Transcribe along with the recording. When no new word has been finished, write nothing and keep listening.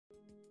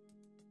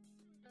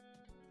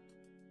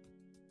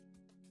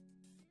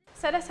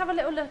So let's have a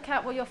little look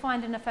at what you'll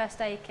find in a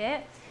first aid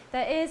kit.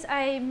 There is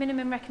a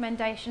minimum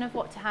recommendation of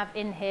what to have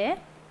in here.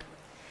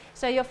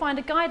 So you'll find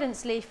a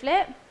guidance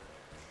leaflet,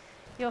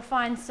 you'll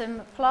find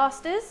some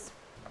plasters,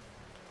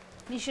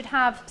 you should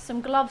have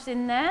some gloves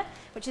in there,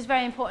 which is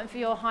very important for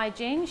your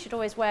hygiene. You should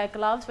always wear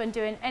gloves when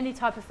doing any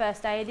type of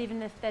first aid,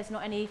 even if there's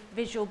not any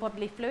visual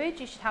bodily fluid,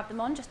 you should have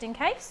them on just in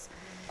case.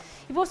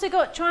 You've also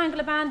got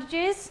triangular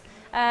bandages,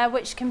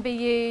 which can be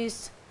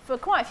used for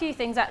quite a few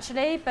things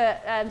actually,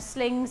 but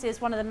slings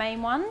is one of the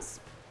main ones.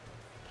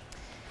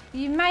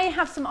 You may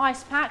have some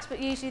ice packs,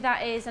 but usually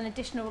that is an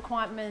additional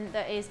requirement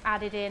that is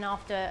added in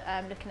after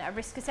looking at a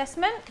risk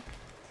assessment.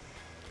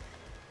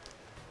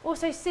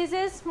 Also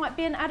scissors might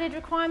be an added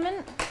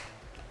requirement.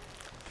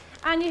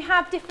 And you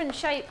have different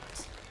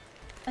shaped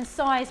and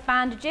size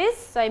bandages,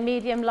 so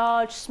medium,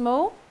 large,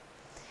 small.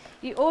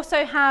 You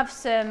also have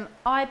some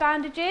eye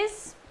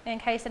bandages in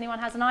case anyone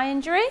has an eye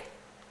injury.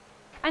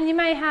 And you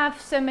may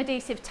have some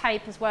adhesive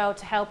tape as well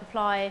to help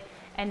apply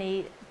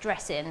any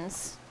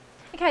dressings.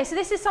 Okay, so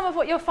this is some of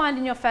what you'll find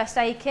in your first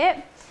aid kit.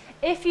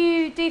 If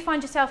you do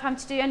find yourself having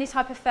to do any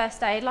type of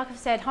first aid, like I've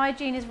said,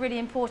 hygiene is really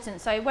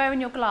important. So wearing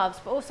your gloves,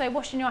 but also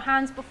washing your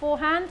hands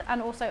beforehand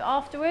and also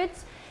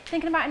afterwards.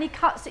 Thinking about any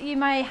cuts that you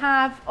may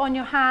have on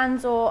your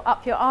hands or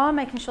up your arm,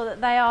 making sure that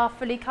they are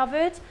fully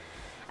covered.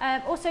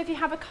 Also, if you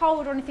have a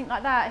cold or anything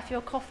like that, if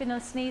you're coughing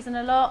and sneezing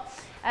a lot,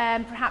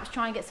 perhaps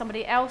try and get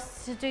somebody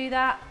else to do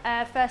that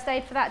first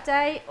aid for that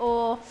day,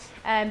 or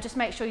just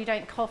make sure you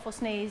don't cough or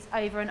sneeze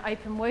over an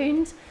open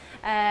wound,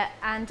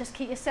 and just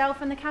keep yourself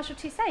and the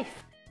casualty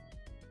safe.